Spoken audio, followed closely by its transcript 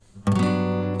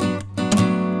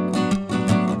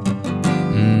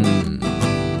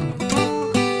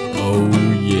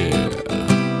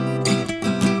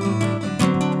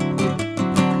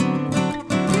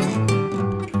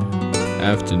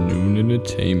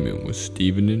Entertainment with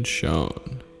Steven and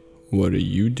Sean. What are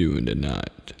you doing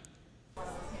tonight?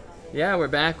 Yeah, we're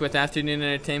back with Afternoon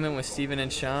Entertainment with Steven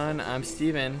and Sean. I'm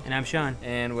Steven. And I'm Sean.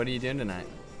 And what are you doing tonight?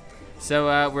 So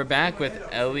we're back with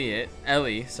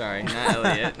Ellie, sorry, not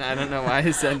Elliot. I don't know why I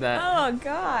said that. Oh,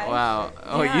 God. Wow.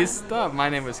 Oh, Yeah. you stopped. My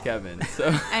name was Kevin.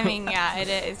 So I mean, yeah, it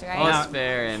is, right? all's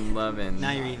fair and love and...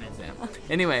 Now you're even. Yeah.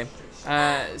 Anyway,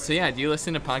 so yeah, do you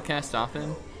listen to podcasts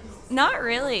often? Not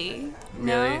really.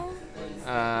 Really? No.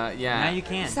 Yeah. Now you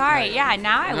can. Sorry, yeah,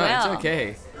 now I No, will. it's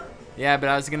okay. Yeah, but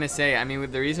I was gonna say, I mean,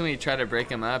 the reason we try to break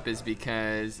them up is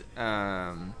because,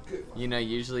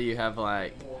 usually you have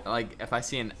like if I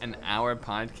see an hour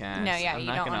podcast, No, yeah, I'm you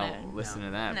not don't gonna wanna- listen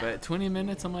to that. No. But 20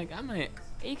 minutes, I'm like, I might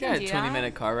You get can a do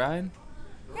 20-minute car ride.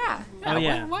 Yeah. Oh,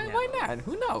 yeah. Why Yeah. not?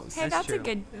 Who knows? Hey, That's that's a true.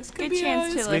 good This could good be chance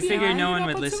a- to this We could be listen. figured no an one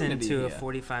would listen opportunity, to a yeah.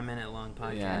 45-minute long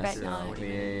podcast. Yeah, bet so not.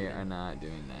 we are not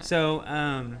doing that. So,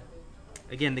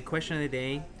 again, the question of the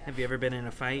day: have you ever been in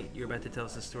a fight? You're about to tell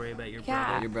us a story about your Yeah.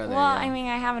 brother. Your brother, well, yeah. I mean,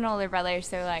 I have an older brother,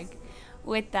 so like,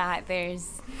 with that,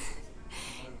 there's,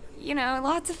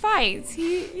 lots of fights.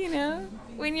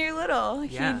 When you're little,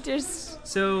 Yeah. he just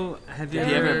So, have you Did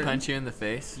he ever ever punch you in the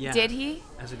face? Yeah, did he?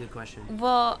 That's a good question.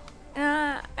 Well,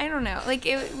 I don't know. Like,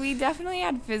 we definitely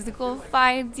had physical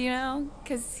fights,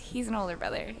 because he's an older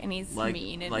brother and he's Like,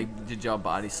 mean. And did y'all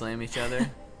body slam each other?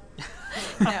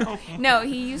 no,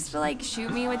 he used to like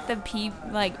shoot me with the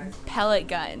pellet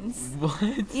guns.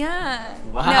 What? Yeah.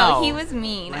 Wow. No, he was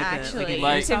mean, Like a actually.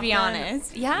 like- to be airsoft gun?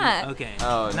 honest. Yeah. Okay.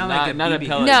 Oh, not not like a BB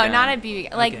pellet No, gun. not a BB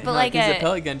gun. Like, Okay. but No, like Because a. a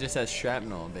pellet gun just has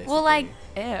shrapnel, basically. Well, like,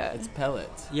 ew. It's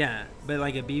pellets. Yeah, but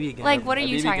like a BB gun. Like, what are a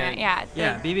you BB talking gun. about? Yeah.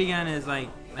 Yeah, BB gun is like.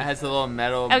 It has a little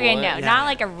metal Okay, bullet. no, Yeah. not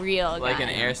like a real gun. Like an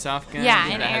airsoft gun? Yeah,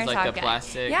 that an has like airsoft the gun.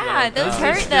 plastic. Yeah, little- those Oh.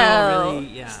 hurt, Still though. really,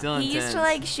 yeah. Still He intense. used to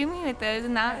like shoot me with those,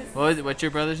 and that was What's your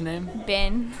brother's name?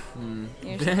 Ben. Ben.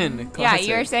 You're saying- Yeah, classic.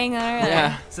 you were saying that earlier.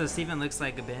 Yeah. So Steven looks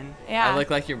like a Ben. Yeah. I look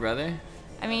like your brother?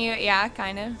 I mean, yeah,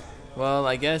 kind of. Well,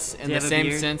 I guess in you the have a same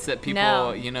beard? sense that people,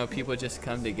 No. people just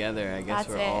come together. I guess That's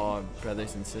we're it. all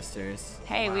brothers and sisters.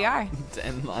 Hey, we are.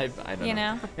 And life, I don't You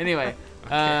know. know? Anyway.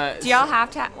 Do y'all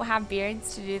have to have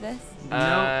beards to do this?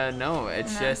 No,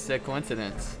 it's No. just a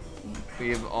coincidence.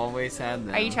 We've always had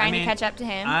them. Are you trying I mean, to catch up to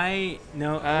him?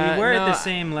 No, Uh, we were no, at the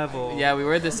same level. Yeah, we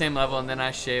were at the same level, and then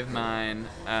I shaved mine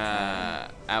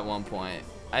at one point.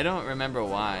 I don't remember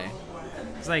why.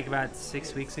 It's like about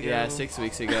 6 weeks ago. Yeah, 6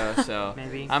 weeks ago. So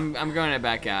Maybe. I'm growing it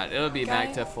back out. It'll be back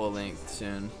Got to it. full length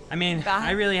soon. I mean, Bye.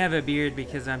 I really have a beard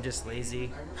because I'm just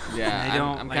lazy. Yeah, I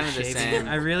don't I'm like kind of the shaving. same.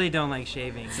 I really don't like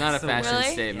shaving. It's not a So- fashion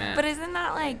Really? statement. But isn't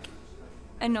that like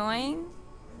annoying?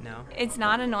 No. It's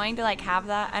not annoying to like have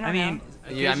that. I don't I mean,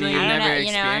 know. you've occasionally, I don't never know, I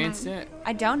experienced don't- it?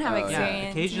 I don't have Oh, yeah. experience. yeah,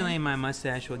 occasionally my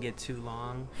mustache will get too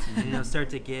long, and it'll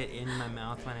start to get in my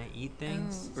mouth when I eat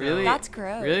things. Oh. So- Really? That's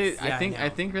gross. Really, Yeah, I know.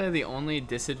 think really the only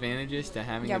disadvantages to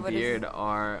having Yeah, a what is beard it?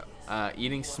 are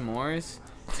eating s'mores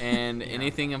and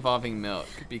anything involving milk.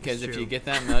 Because It's if true. you get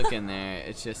that milk in there,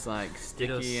 it's just like sticky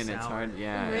It'll and it's sour. hard.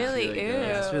 Yeah, Really? it's really Ew. gross.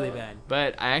 Yeah, it's really bad.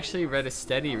 But I actually read a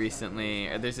study recently.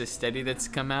 There's a study that's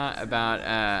come out about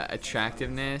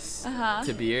attractiveness Uh-huh.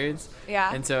 to beards.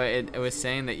 Yeah. And so it was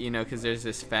saying that, because there's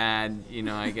this fad,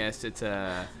 I guess it's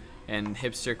in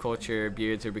hipster culture,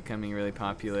 beards are becoming really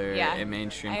popular Yeah, in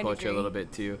mainstream I'd culture a agree. little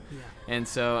bit too. Yeah. And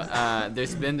so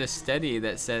there's been this study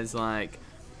that says like,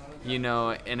 in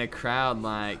a crowd,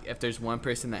 like if there's one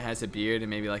person that has a beard and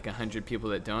maybe like 100 people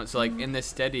that don't. So like in this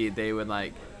study,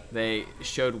 they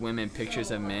showed women pictures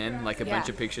of men, like a bunch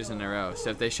Yeah. of pictures in a row. So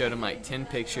if they showed them like 10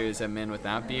 pictures of men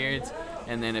without beards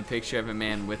and then a picture of a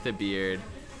man with a beard,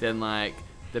 then like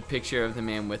the picture of the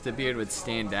man with the beard would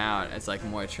stand out as like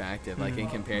more attractive, like in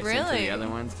comparison to Really? the other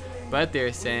ones. But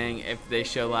they're saying if they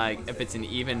show like, if it's an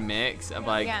even mix of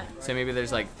like, Yeah. so maybe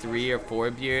there's like 3 or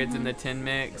 4 beards in the 10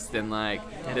 mix, then like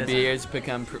the doesn't- beards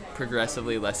become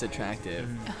progressively less attractive.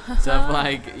 So if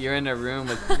like you're in a room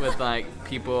with like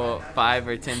people, 5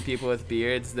 or 10 people with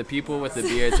beards, the people with the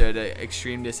beards are at an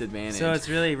extreme disadvantage. So it's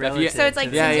really But if you- relative. So it's like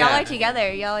to Yeah, since yeah. y'all are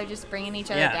together, y'all are just bringing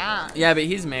each other Yeah. down. Yeah, but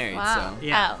he's married, Wow. so.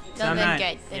 Yeah. Oh, So then I'm not-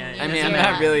 good. Then yeah, you I mean, zero I'm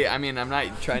out. not really. I mean, I'm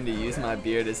not trying to use my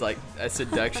beard as like a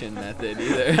seduction method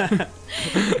either.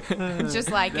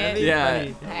 Just like That'd it. be yeah,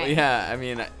 funny. Hey. yeah.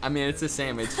 I mean, it's the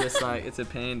same. It's just like it's a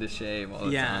pain to shave all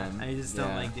the Yeah, time. I just don't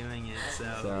Yeah. like doing it,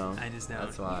 so I just don't.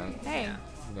 That's why. Hey. Yeah.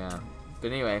 Yeah.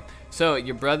 But anyway, so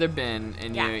your brother Ben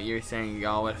and Yeah. you're saying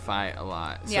y'all would fight a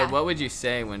lot. So Yeah. what would you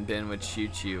say when Ben would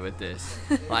shoot you with this?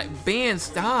 Like, Ben,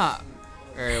 stop.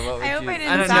 Or what would I hope you? I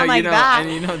didn't don't sound know. like you don't. that.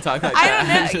 And you don't talk like I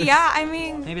that. don't know. Yeah, I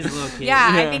mean, Maybe it's a little kid.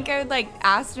 yeah, Yeah. I think I would like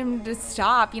ask him to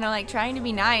stop, like trying to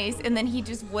be nice, and then he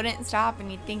just wouldn't stop,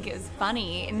 and he'd think it was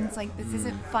funny, and it's like, this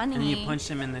isn't funny. And then you punched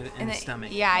him in the And the then- stomach.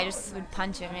 Yeah, I just would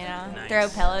punch him, Nice. throw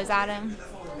pillows at him.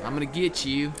 I'm gonna get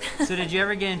you. So did you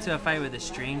ever get into a fight with a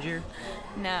stranger?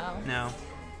 No, No.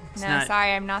 It's no, not-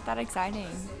 sorry, I'm not that exciting.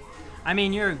 I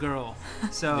mean, you're a girl,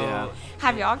 so Yeah.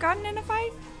 Have y'all gotten in a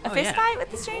fight? A Oh, fist yeah. fight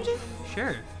with a stranger?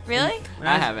 sure. Really? When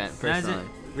I was- haven't, when I was in-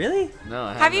 personally. Really? No,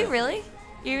 I Have you haven't. really?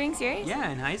 You're being serious? Yeah,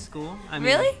 in high school. I mean,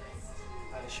 Really?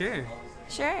 Sure.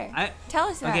 Sure. I Tell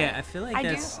us about okay. it. I feel like I do.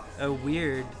 that's a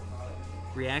weird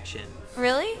reaction.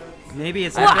 Really? Maybe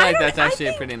it's I not. feel I like don't- that's I actually a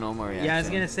think- pretty normal reaction. Yeah, I was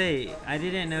gonna say I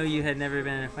didn't know you had never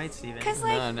been in a fight, Steven. Because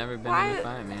like, No, I've never been why, in a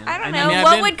fight, man. I don't I know. mean, I've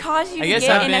What been- would cause you I to guess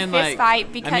get I've in a been fist like, fight I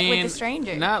because mean, with a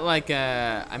stranger? Not like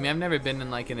a. I mean, I've never been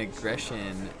in like an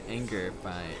aggression, anger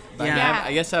fight. But Yeah. I, mean, Yeah.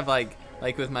 I guess I've like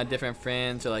with my different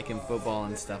friends or like in football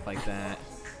and stuff like that.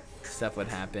 Stuff would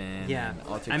happen. Yeah, and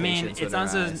I altercations mean, would it's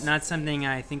also arise. not something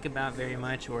I think about very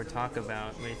much or talk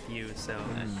about with you, so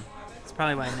that's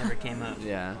probably why it never came up.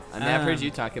 Yeah, I mean, I've heard Um, you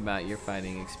talk about your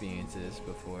fighting experiences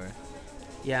before.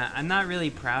 Yeah, I'm not really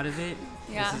proud of it.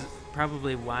 Yeah. This is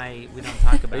probably why we don't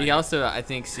talk about But it. he also, I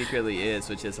think, secretly is,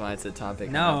 which is why it's a topic.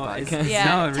 No, on the it's- podcast.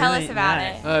 Yeah, No, tell really us about not.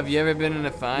 it. Oh, have you ever been in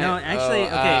a fight? No, actually, Oh,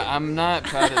 okay. I'm not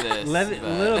proud of this. A but-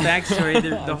 little backstory.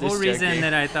 The I'm whole just reason joking.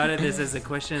 that I thought of this as a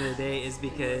question of the day is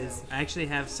because I actually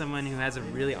have someone who has a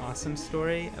really awesome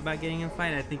story about getting in a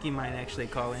fight. I think he might actually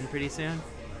call in pretty soon,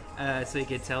 so he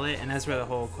could tell it, and that's where the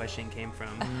whole question came from.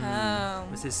 Oh.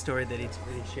 Was his story that he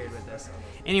shared with us.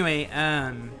 Anyway,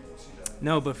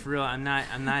 no, but for real, I'm not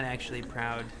actually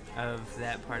proud of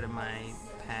that part of my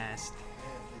past.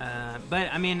 But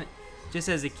I mean, just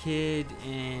as a kid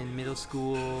in middle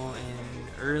school and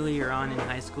earlier on in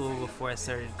high school, before I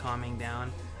started calming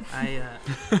down, I.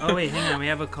 Oh wait, hang on, we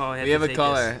have a call. We have to a take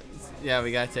caller. this. Yeah,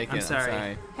 we gotta take I'm it. sorry. I'm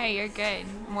sorry. Hey, you're good.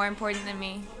 More important than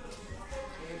me.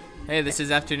 Hey, this is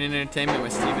Afternoon Entertainment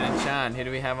with Steven and Sean. Who do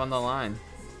we have on the line?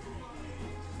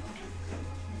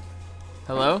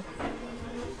 Hello?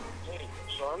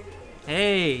 Son,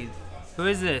 Hey, who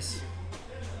is this?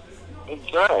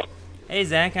 it's Zach. Hey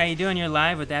Zach, how you doing? You're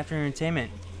live with Afternoon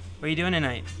Entertainment. What are you doing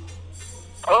tonight?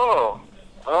 Oh,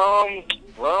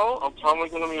 well, I'm probably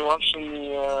going to be watching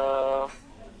the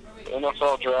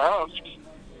NFL draft.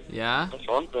 Yeah? That's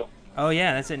one thing. Oh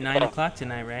yeah, that's at 9 o'clock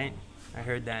tonight, right? I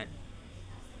heard that.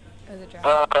 Or the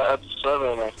draft. At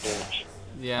 7, I think.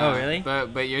 Yeah. Oh, really?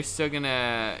 But you're still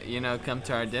gonna, come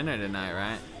to our dinner tonight,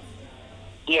 right?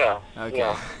 Yeah. Okay.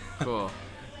 Yeah. Cool.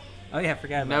 Oh yeah, I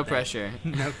forgot about No that. pressure.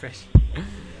 No pressure.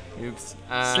 Oops.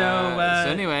 So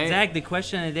anyway. Zach, the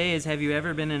question of the day is: have you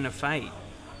ever been in a fight?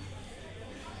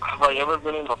 Have I ever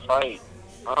been in a fight?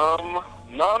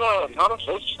 Not a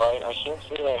fist fight. I can't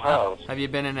say I have. Have you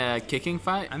been in a kicking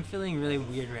fight? I'm feeling really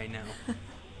weird right now.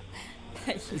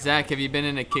 Zach, have you been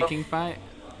in a kicking fight?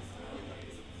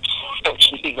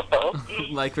 No.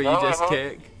 Like where you No, just I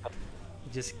kick?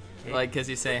 Just Like, because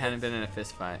you say you hadn't been in a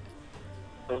fist fight.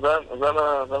 Is that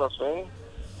a thing?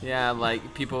 Yeah,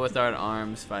 like people without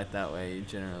arms fight that way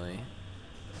generally.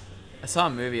 I saw a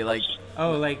movie like,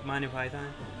 oh, like Monty Python.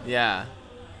 yeah.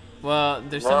 Well,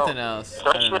 there's Well, something else.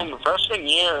 I don't know. Freshman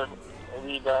year,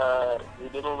 we did a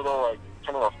little like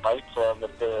kind of a fight club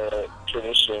at the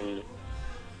tradition.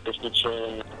 Just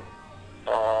between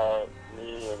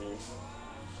me and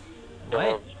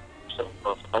What? some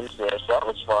of my friends there. So that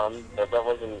was fun, but that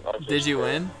wasn't. Did you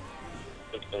win?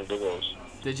 Videos.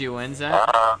 Did you win, Zach?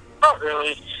 Not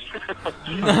really.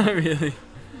 Not really.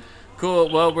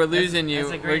 Cool. Well, we're losing you. that's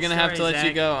a We're great gonna have to story, let you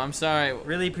Zach. go. I'm sorry.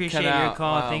 Really appreciate Cut your out.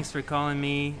 call. Wow. Thanks for calling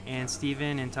me and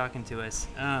Steven and talking to us.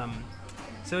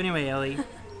 So anyway, Ellie,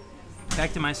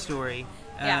 back to my story.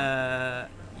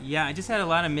 Yeah, I just had a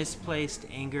lot of misplaced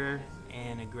anger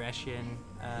and aggression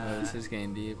Oh, this is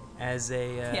getting deep. as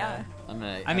a. Yeah. I'm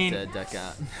gonna I mean- have to duck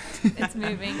out. It's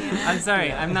moving. I'm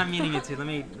sorry, I'm not meaning it to. Let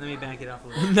me back it off a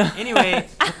little. Anyway,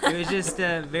 it was just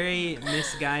very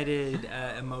misguided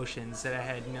emotions that I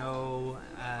had no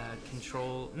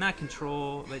not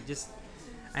control, but just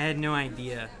I had no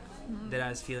idea that I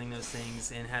was feeling those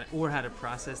things and how to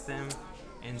process them,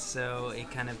 and so it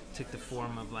kind of took the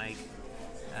form of like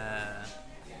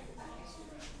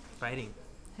fighting.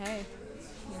 Hey,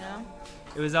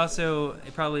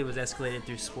 It probably was escalated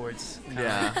through sports. kinda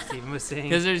Yeah. like Steven was saying.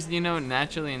 Because there's,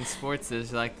 naturally in sports,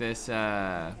 there's like this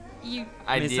you.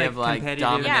 idea like of like competitive.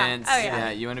 dominance. Yeah. Oh, yeah.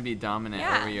 You want to be dominant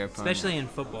Yeah. over your opponent. Especially in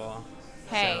football.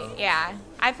 Hey, So- yeah.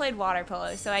 I played water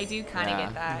polo, so I do kind of Yeah.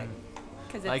 get that.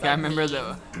 'Cause it's Like I remember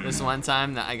mean. this one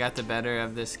time that I got the better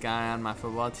of this guy on my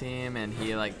football team, and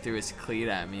he like threw his cleat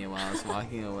at me while I was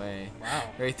walking away. Wow.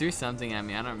 Or he threw something at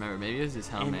me. I don't remember. Maybe it was his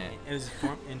helmet. It was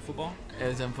in football? It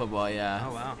was in football, yeah.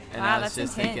 Oh, wow. And Wow, I was that's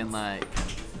just thinking intense. like,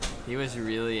 he was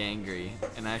really angry,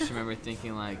 and I just remember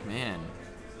thinking like, man,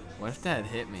 what if that had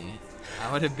hit me?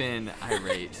 I would have been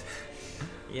irate.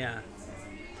 Yeah,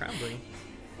 probably.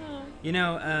 You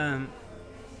know,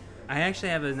 I actually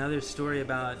have another story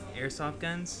about airsoft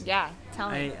guns. Yeah, tell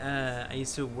me. I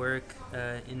used to work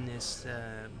in this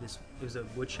it was a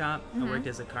wood shop. I worked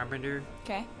as a carpenter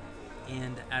Okay.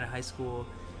 and out of high school,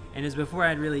 and it was before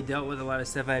I'd really dealt with a lot of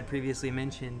stuff I had previously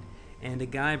mentioned. And a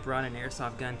guy brought an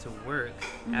airsoft gun to work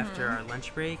after our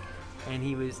lunch break, and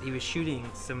he was shooting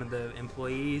some of the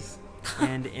employees,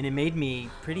 and it made me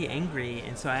pretty angry.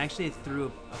 And so I actually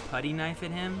threw a putty knife at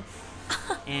him.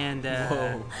 And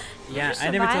Whoa. yeah, You're so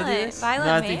I never told you violent- this. Violent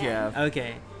No, I man. think you have.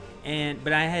 Okay,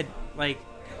 but I had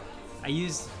I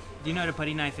used. Do you know what a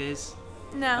putty knife is?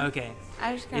 No. Okay,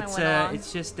 I just kind of it's went along.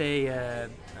 it's just a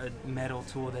metal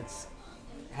tool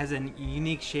has a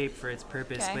unique shape for its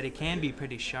purpose, Okay. but it can be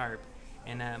pretty sharp.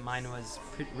 And mine was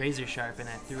razor sharp, and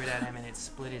I threw it at him, and it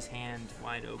split his hand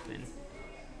wide open,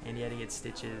 and he had to get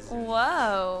stitches.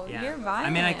 Whoa, Yeah. you're violent. I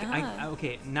mean, huh?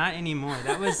 okay, not anymore.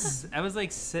 That was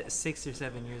like 6 or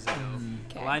 7 years ago.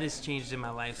 Okay. A lot has changed in my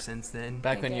life since then.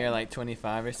 Back when Okay. you're like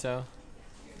 25 or so.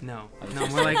 No,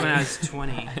 more like when I was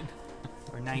 20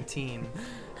 or 19.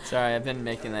 Sorry, I've been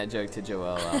making that joke to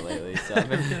Joelle a lot lately. So I've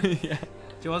been, yeah.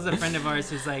 Joel's a friend of ours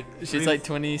who's like. She's like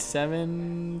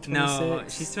 27, 26. No,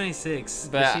 she's 26.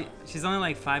 But- she's only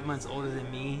like 5 months older than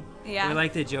me. Yeah. We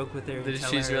like to joke with her. That tell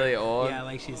she's her- really old? Yeah,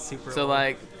 like she's super So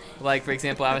old. like for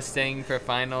example, I was studying for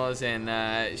finals,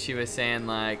 and she was saying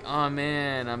like, "Oh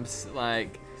man, I'm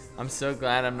so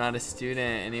glad I'm not a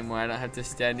student anymore. I don't have to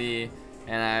study."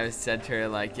 And I said to her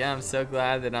like, "Yeah, I'm so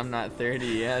glad that I'm not 30.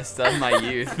 Yeah, I still have my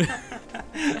youth."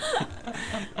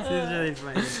 This is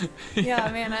really funny.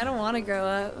 Yeah, man, I don't want to grow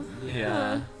up.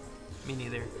 Yeah. Me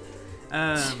neither.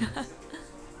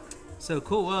 So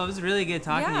cool. Well, it was really good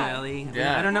talking to you, Yeah. Ellie.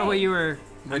 Yeah. I don't know what you were.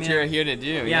 What you're here to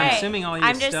do. Yeah, I'm Hey, assuming all your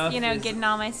I'm just, stuff is- getting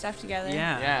all my stuff together.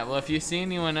 Yeah. Yeah. Well, if you see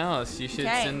anyone else, you should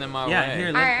Okay. send them our Yeah. way. Here,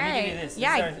 All let me give you right. this.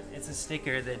 Yeah. It's a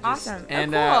sticker that just. Awesome.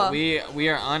 And oh, cool. we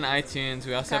are on iTunes.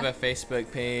 We also Okay. have a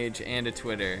Facebook page and a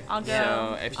Twitter. I'll go.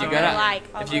 So if you I'll go go to like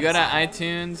all if you go to those.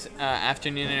 iTunes,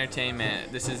 Afternoon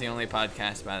Entertainment, this is the only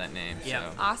podcast by that name. Yep. So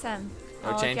Awesome. it'll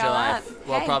I'll look change your y'all life. up.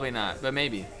 Well, Hey. probably not, but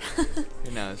maybe.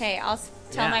 Who knows? Hey, I'll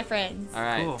tell Yeah. my friends. All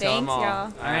right. Cool. Tell them Thanks, all. y'all.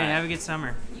 All right. Have a good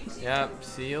summer. Yep.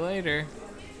 See you later.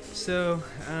 So,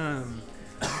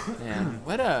 Man,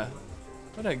 what a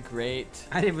great.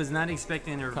 I was not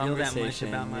expecting to reveal that much Conversation,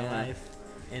 about my yeah. life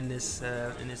in this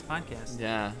podcast.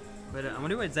 Yeah. But I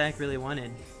wonder what Zach really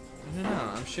wanted. I don't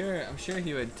know. I'm sure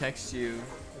he would text you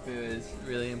if it was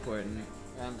really important.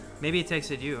 Maybe he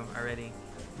texted you already.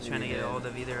 He's trying to Maybe get he a did. hold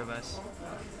of either of us.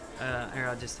 Or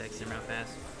I'll just text him real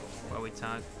fast while we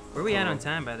talk. Where are we at Cool. on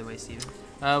time, by the way, Steven?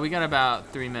 We got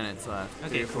about 3 minutes left. Okay,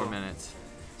 3 or 4 cool. minutes.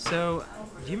 So,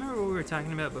 do you remember what we were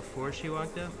talking about before she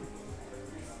walked up?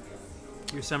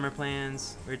 Your summer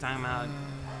plans. We were talking about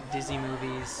Disney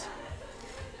movies.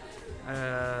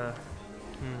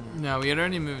 No, we had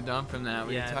already moved on from that.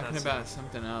 We Yeah, I were talking thought so. about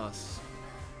something else.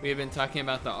 We had been talking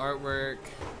about the artwork,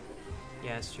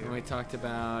 Yeah, it's true. and we talked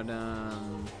about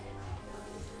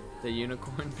the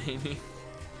unicorn painting.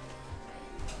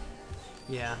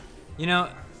 Yeah. You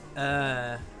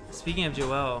know, speaking of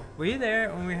Joelle, were you there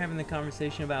when we were having the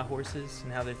conversation about horses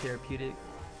and how they're therapeutic?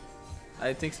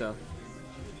 I think so.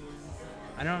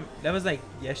 That was like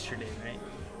yesterday, right?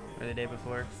 Or the day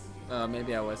before?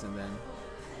 Maybe I wasn't then.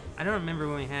 I don't remember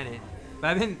when we had it.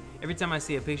 But every time I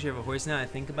see a picture of a horse now, I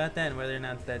think about that and whether or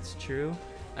not that's true.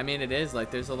 I mean, it is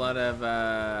like there's a lot of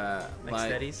Like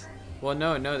studies. Well,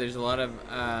 no, there's a lot of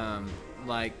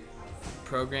like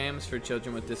programs for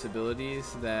children with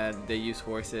disabilities that they use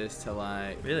horses to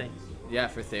like Really? yeah,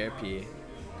 for therapy,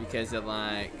 because it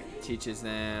like teaches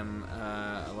them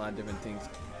a lot of different things.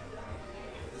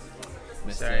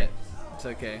 Missed Sorry. it. It's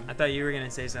okay. I thought you were going to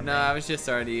say something. No, I was just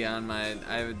already on my.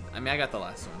 I got the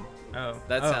last one. Oh.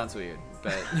 That Oh. sounds weird,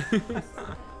 but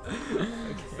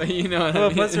but you know what I Well,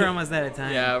 mean. plus we're almost out of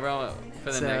time. Yeah, we're almost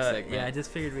for the So, next segment. Yeah, I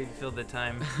just figured we'd fill the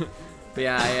time. But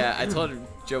yeah, I told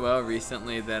Joelle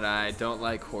recently that I don't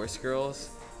like horse girls.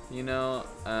 You know,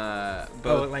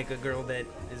 Oh, like a girl that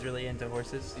is really into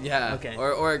horses? yeah, Okay.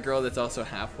 or a girl that's also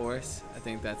half horse. I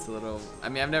think that's a little. I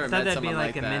mean, I've never I thought met that'd be someone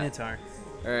like a that. minotaur.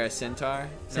 Or a centaur. No,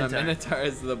 Centaur. a minotaur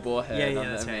is the bullhead Yeah, on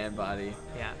that's the right. man body.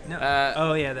 Yeah. No. Uh,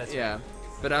 oh, yeah, that's Yeah. right.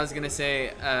 But I was gonna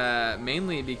say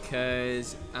mainly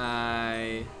because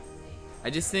I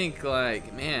just think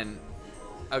like, man,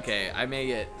 okay, I may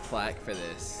get flack for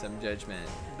this, some judgment,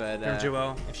 but From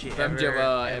Joelle, if she ever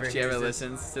if she hears ever this.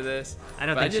 listens to this. I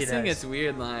don't But think I just think does. it's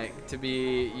weird, like, to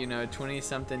be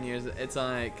 20-something years. It's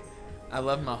like I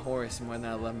love my horse more than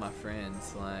I love my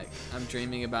friends. Like I'm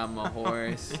dreaming about my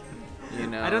horse.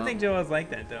 I don't think Joel's like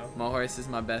that though. my horse is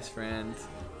my best friend.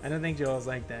 I don't think Joel's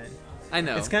like that. I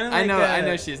know. It's kinda I like,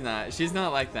 know she's not. She's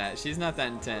not like that. She's not that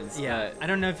intense. Yeah, But I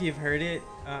don't know if you've heard it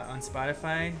on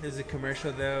Spotify. There's a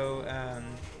commercial though.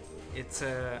 It's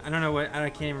I don't know what, I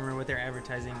can't even remember what they're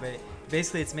advertising, but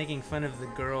basically it's making fun of the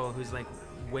girl who's like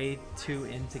way too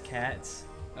into cats.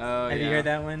 oh Have yeah. you heard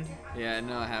that one? Yeah,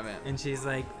 no, I haven't. And she's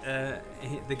like,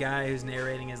 the guy who's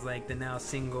narrating is like the now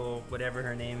single, whatever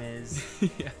her name is,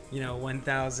 yeah.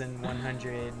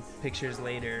 1,100 pictures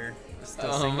later, still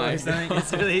Oh single my or something. God.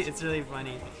 It's really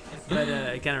funny, but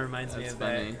it kind of reminds me That's of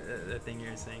funny. the thing you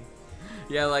were saying.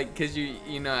 Yeah, like, cause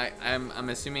I'm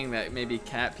assuming that maybe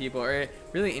cat people or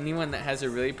really anyone that has a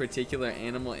really particular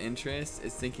animal interest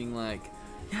is thinking like,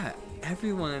 yeah,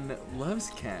 everyone loves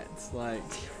cats. Like,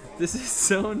 this is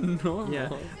so normal. Yeah,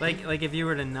 like if you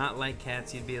were to not like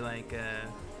cats, you'd be like,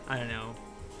 I don't know,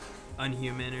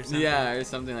 unhuman or something. Yeah, or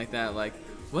something like that. Like,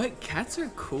 what? Cats are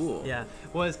cool. Yeah.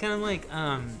 Well, it's kind of like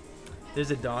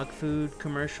there's a dog food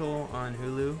commercial on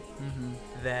Hulu Mm-hmm.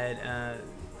 that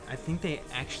I think they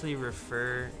actually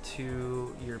refer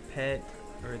to your pet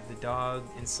or the dog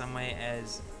in some way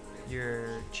as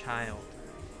your child.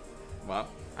 Wow.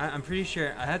 I'm pretty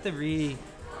sure I have to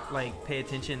pay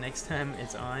attention next time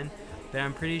it's on, but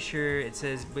I'm pretty sure it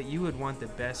says, but you would want the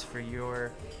best for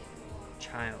your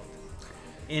child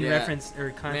in Yeah. reference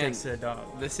or context to a dog.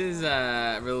 This is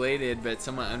related, but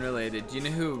somewhat unrelated. Do you know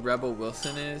who Rebel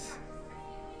Wilson is?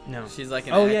 No. She's like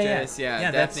an Oh, yeah, actress. yeah.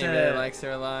 Yeah, Daphne that's, really likes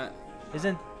her a lot.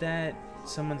 Isn't that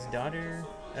someone's daughter?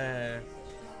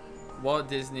 Walt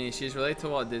Disney. She's related to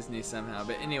Walt Disney somehow.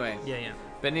 But anyway. Yeah.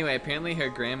 But anyway, apparently her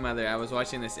grandmother, I was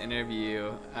watching this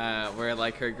interview where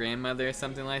like her grandmother or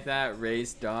something like that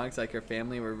raised dogs, like her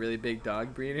family were really big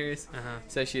dog breeders. Uh-huh.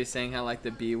 So she was saying how like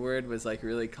the B word was like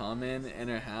really common in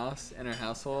her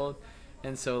household.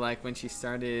 And so like when she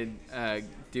started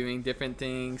doing different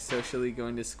things, socially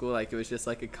going to school, like it was just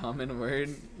like a common word,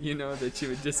 that she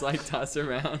would just like toss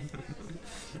around.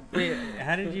 Wait,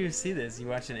 how did you see this? You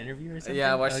watched an interview or something?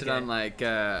 Yeah, I watched it Okay. on like,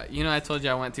 I told you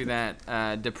I went through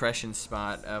that depression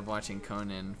spot of watching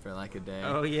Conan for like a day.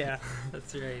 Oh yeah,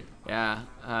 that's right.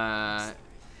 Yeah.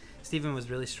 Stephen was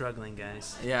really struggling,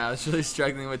 guys. Yeah, I was really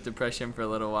struggling with depression for a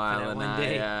little while, that and one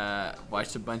day. I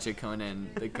watched a bunch of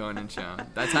the Conan show.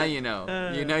 That's how you know.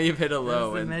 Uh, You've hit a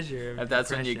low, That's the and measure of if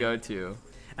that's when you go depression. to.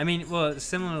 I mean, well,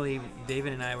 similarly,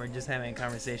 David and I were just having a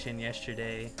conversation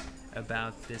yesterday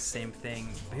about this same thing.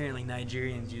 Apparently,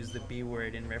 Nigerians use the B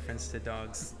word in reference to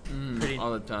dogs. Pretty-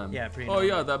 all the time. yeah, pretty Oh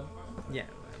yeah, normal. Yeah,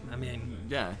 I mean,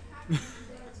 yeah.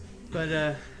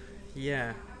 but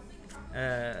yeah,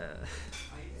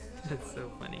 that's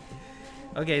so funny.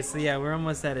 Okay, so yeah, we're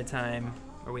almost out of time,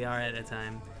 or we are at a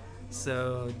time.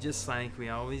 So just like we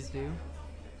always do,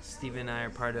 Steve and I are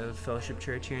part of Fellowship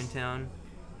Church here in town,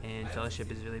 and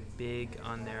Fellowship is really big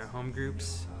on their home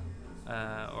groups or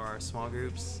our small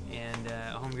groups. And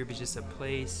a home group is just a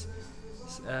place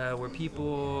where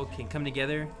people can come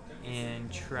together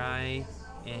and try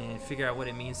and figure out what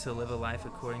it means to live a life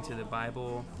according to the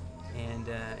Bible and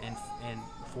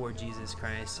for Jesus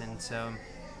Christ. And so,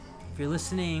 if you're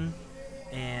listening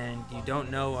and you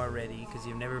don't know already because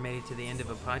you've never made it to the end of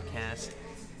a podcast,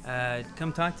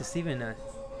 come talk to Stephen.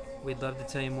 We'd love to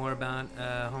tell you more about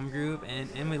home group,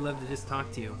 and we'd love to just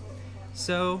talk to you.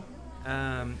 So,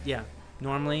 yeah,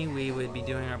 normally we would be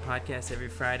doing our podcast every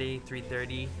Friday,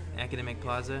 3:30, Academic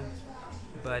Plaza.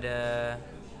 But,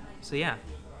 so yeah,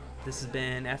 this has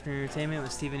been Afternoon Entertainment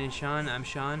with Stephen and Sean. I'm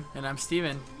Sean. And I'm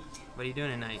Steven. What are you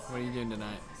doing tonight? What are you doing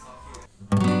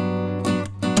tonight?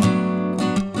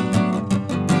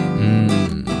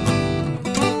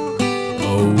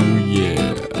 Oh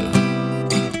yeah.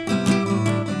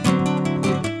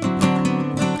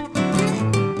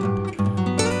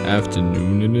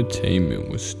 Afternoon entertainment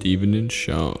with Steven and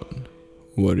Sean.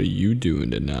 What are you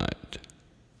doing tonight?